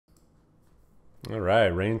All right,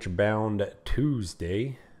 range bound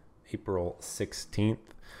Tuesday, April 16th.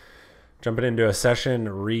 Jumping into a session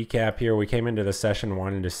recap here. We came into the session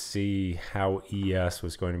wanting to see how ES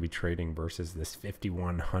was going to be trading versus this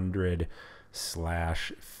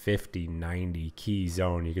 5100/5090 key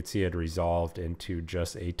zone. You could see it resolved into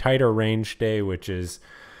just a tighter range day, which is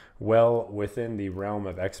well within the realm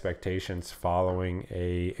of expectations following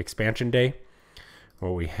a expansion day.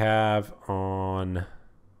 What we have on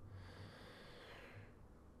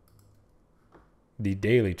the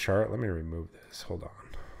daily chart, let me remove this, hold on.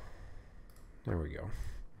 There we go.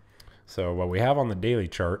 So what we have on the daily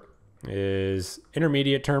chart is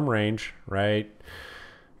intermediate term range, right?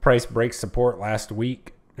 Price breaks support last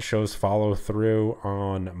week, shows follow through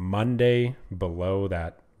on Monday below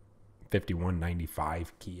that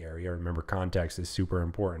 5195 key area. Remember, context is super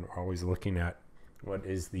important. We're always looking at what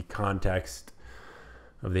is the context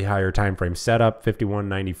of the higher time frame setup.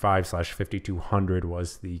 5195/5200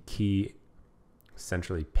 was the key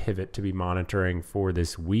essentially pivot to be monitoring for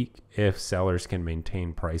this week. If sellers can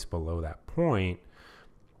maintain price below that point,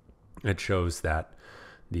 it shows that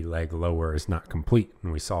the leg lower is not complete,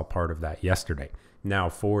 and we saw part of that yesterday. Now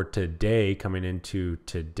for today, coming into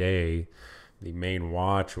today, the main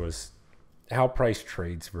watch was how price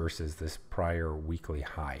trades versus this prior weekly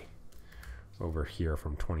high over here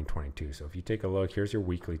from 2022. So if you take a look, here's your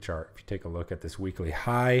weekly chart. If you take a look at this weekly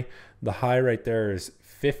high, the high right there is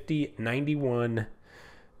 50.91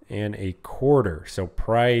 1/4. So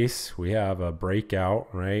price, we have a breakout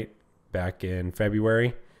right back in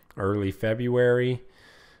February, early February.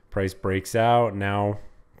 Price breaks out, now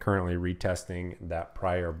currently retesting that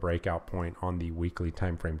prior breakout point on the weekly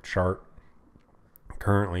time frame chart.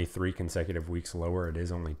 Currently 3 consecutive weeks lower. It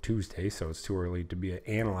is only Tuesday, so it's too early to be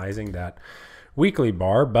analyzing that weekly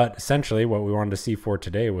bar. But essentially what we wanted to see for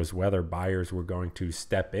today was whether buyers were going to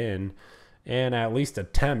step in and at least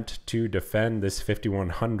attempt to defend this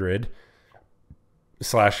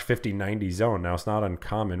 5100/5090 zone. Now, it's not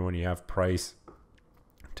uncommon when you have price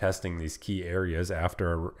testing these key areas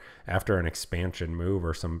after an expansion move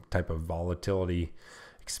or some type of volatility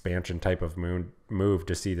expansion type of move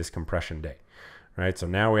to see this compression day. Right, so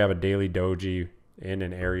now we have a daily doji in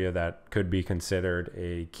an area that could be considered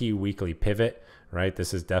a key weekly pivot, right?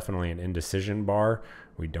 This is definitely an indecision bar.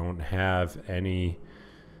 We don't have any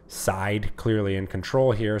side clearly in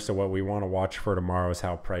control here. So what we want to watch for tomorrow is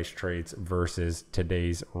how price trades versus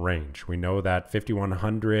today's range. We know that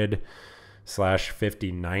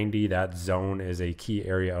 5100/5090, that zone is a key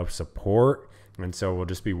area of support. And so we'll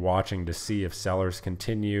just be watching to see if sellers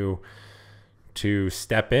continue to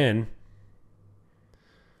step in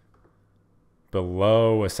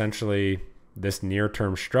below essentially this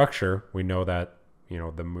near-term structure. We know that,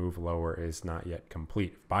 the move lower is not yet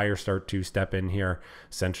complete. If buyers start to step in here,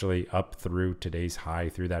 essentially up through today's high,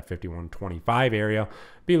 through that 5125 area,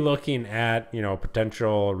 be looking at,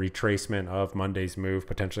 potential retracement of Monday's move,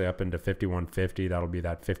 potentially up into 5150. That'll be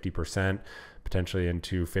that 50%, potentially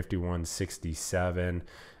into 5167,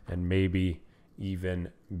 and maybe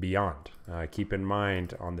even beyond. Keep in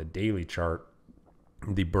mind on the daily chart,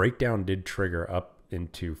 the breakdown did trigger up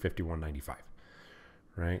into 5195,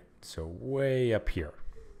 right? So way up here.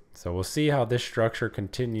 So we'll see how this structure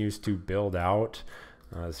continues to build out.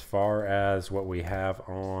 As far as what we have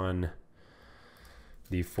on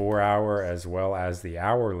the 4-hour as well as the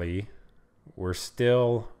hourly, we're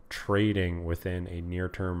still trading within a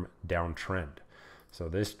near-term downtrend. So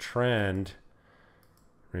this trend,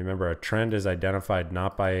 remember, a trend is identified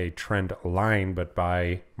not by a trend line, but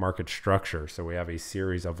by market structure. So we have a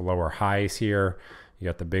series of lower highs here. You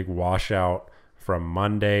got the big washout from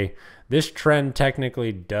Monday. This trend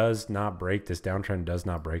technically does not break. This downtrend does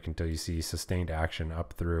not break until you see sustained action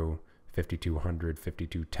up through 5200,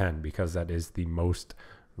 5210, because that is the most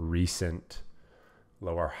recent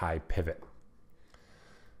lower high pivot.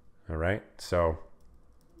 All right. So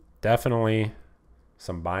definitely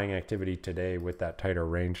some buying activity today with that tighter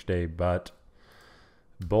range day, but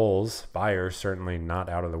buyers certainly not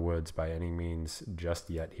out of the woods by any means just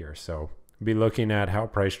yet here. So be looking at how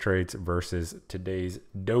price trades versus today's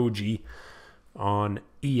doji on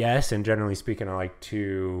ES. And generally speaking, I like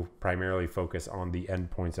to primarily focus on the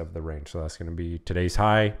endpoints of the range. So that's going to be today's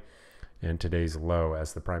high and today's low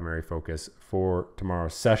as the primary focus for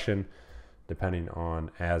tomorrow's session, depending on,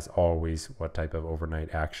 as always, what type of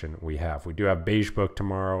overnight action we have. We do have Beige Book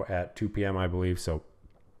tomorrow at 2 p.m., I believe. So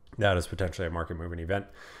that is potentially a market moving event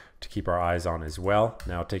to keep our eyes on as well.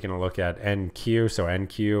 Now taking a look at NQ. So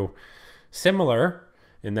NQ, similar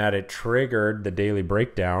in that it triggered the daily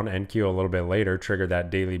breakdown. NQ a little bit later triggered that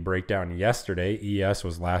daily breakdown yesterday. ES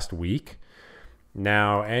was last week.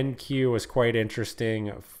 Now, NQ was quite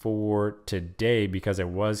interesting for today because it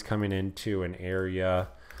was coming into an area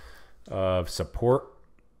of support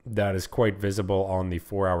that is quite visible on the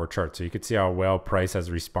 4-hour chart. So you can see how well price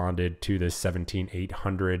has responded to this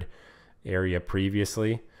 17,800 area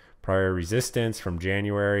previously. Prior resistance from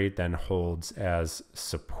January, then holds as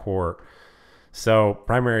support. So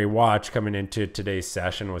primary watch coming into today's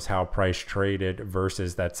session was how price traded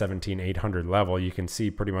versus that 17,800 level. You can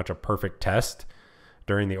see pretty much a perfect test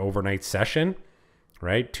during the overnight session,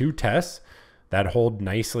 right? 2 tests that hold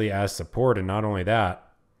nicely as support. And not only that,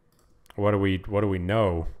 what do we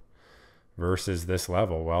know versus this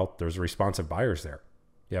level? Well, there's responsive buyers there.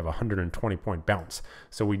 You have a 120 point bounce.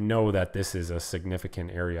 So we know that this is a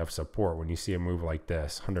significant area of support. When you see a move like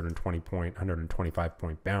this, 120 point, 125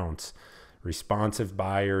 point bounce, responsive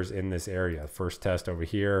buyers in this area. First test over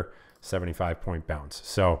here, 75 point bounce.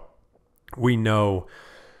 So we know,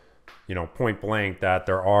 point blank that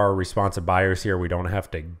there are responsive buyers here. We don't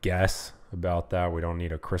have to guess about that. We don't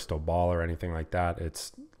need a crystal ball or anything like that.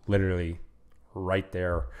 It's literally right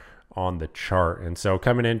there on the chart. And so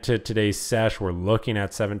coming into today's sesh, we're looking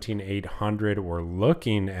at 17,800. We're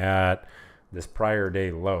looking at this prior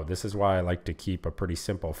day low. This is why I like to keep a pretty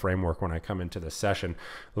simple framework when I come into the session.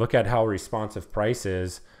 Look at how responsive price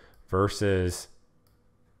is versus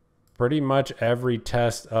pretty much every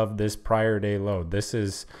test of this prior day low. This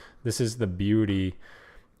is the beauty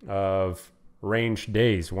of range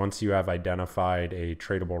days. Once you have identified a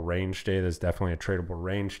tradable range day, there's definitely a tradable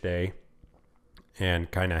range day,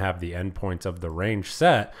 and kind of have the endpoints of the range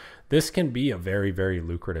set, this can be a very, very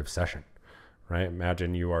lucrative session, right?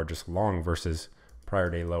 Imagine you are just long versus prior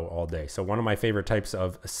day low all day. So one of my favorite types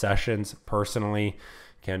of sessions personally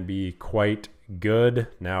can be quite good.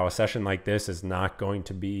 Now, a session like this is not going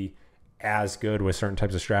to be as good with certain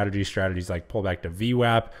types of strategies. Strategies like pullback to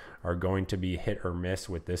VWAP are going to be hit or miss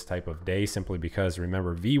with this type of day, simply because,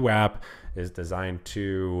 remember, VWAP is designed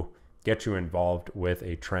to get you involved with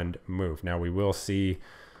a trend move. Now, we will see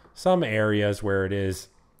some areas where it is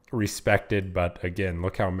respected, but again,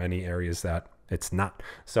 look how many areas that it's not.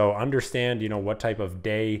 So understand, what type of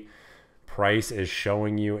day price is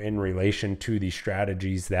showing you in relation to the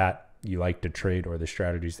strategies that you like to trade, or the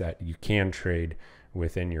strategies that you can trade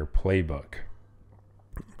within your playbook.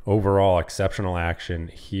 Overall, exceptional action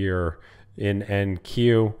here in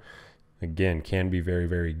NQ. Again, can be very,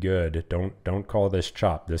 very good. Don't call this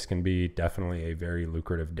chop. This can be definitely a very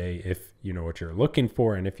lucrative day if you know what you're looking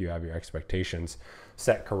for, and if you have your expectations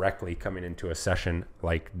set correctly coming into a session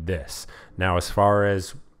like this. Now, as far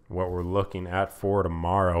as what we're looking at for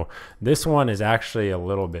tomorrow, this one is actually a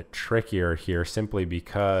little bit trickier here, simply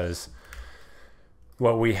because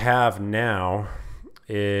what we have now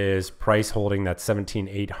is price holding that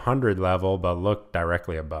 17,800 level, but look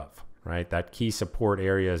directly above, right? That key support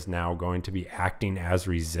area is now going to be acting as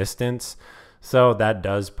resistance. So that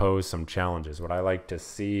does pose some challenges. What I like to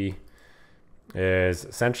see is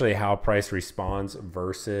essentially how price responds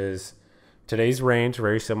versus today's range,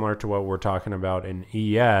 very similar to what we're talking about in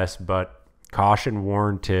ES, but caution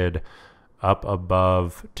warranted up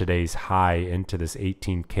above today's high into this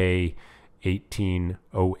 18K,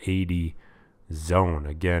 18,080 zone.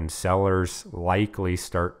 Again, sellers likely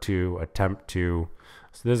start to attempt to,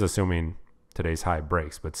 so this is assuming today's high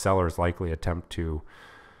breaks, but sellers likely attempt to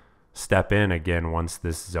step in again once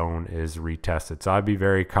this zone is retested. So I'd be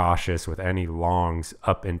very cautious with any longs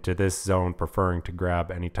up into this zone, preferring to grab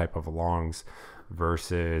any type of longs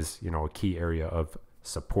versus, a key area of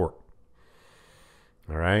support.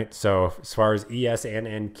 All right. So as far as ES and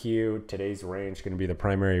NQ, today's range is going to be the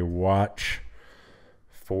primary watch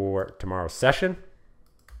for tomorrow's session.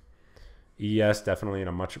 ES definitely in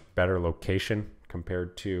a much better location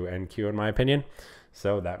compared to NQ in my opinion.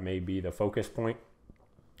 So that may be the focus point.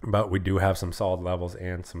 But we do have some solid levels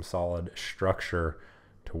and some solid structure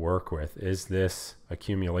to work with. Is this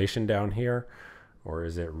accumulation down here, or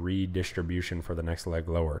is it redistribution for the next leg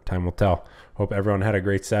lower? Time will tell. Hope everyone had a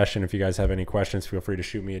great session. If you guys have any questions, feel free to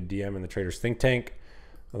shoot me a DM in the Traders Think Tank.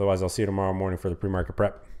 Otherwise, I'll see you tomorrow morning for the pre-market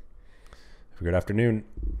prep. Have a good afternoon.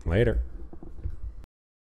 Later.